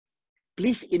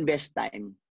please invest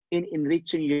time in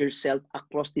enriching yourself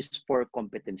across these 4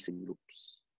 competency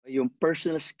groups. Yung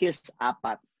personal skills,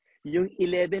 4. Yung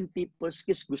 11 people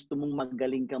skills, gusto mong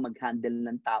magaling kang mag-handle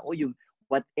ng tao. Yung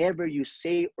whatever you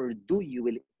say or do, you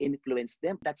will influence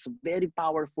them. That's very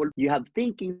powerful. You have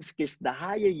thinking skills. The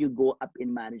higher you go up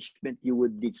in management, you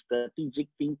would need strategic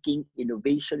thinking,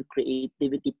 innovation,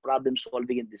 creativity, problem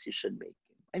solving, and decision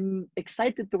making. I'm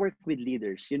excited to work with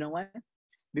leaders. You know why?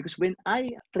 Because when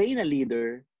I train a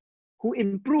leader who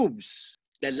improves,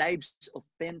 the lives of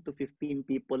 10 to 15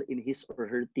 people in his or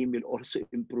her team will also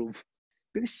improve.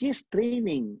 Because yes,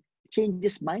 training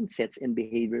changes mindsets and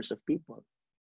behaviors of people.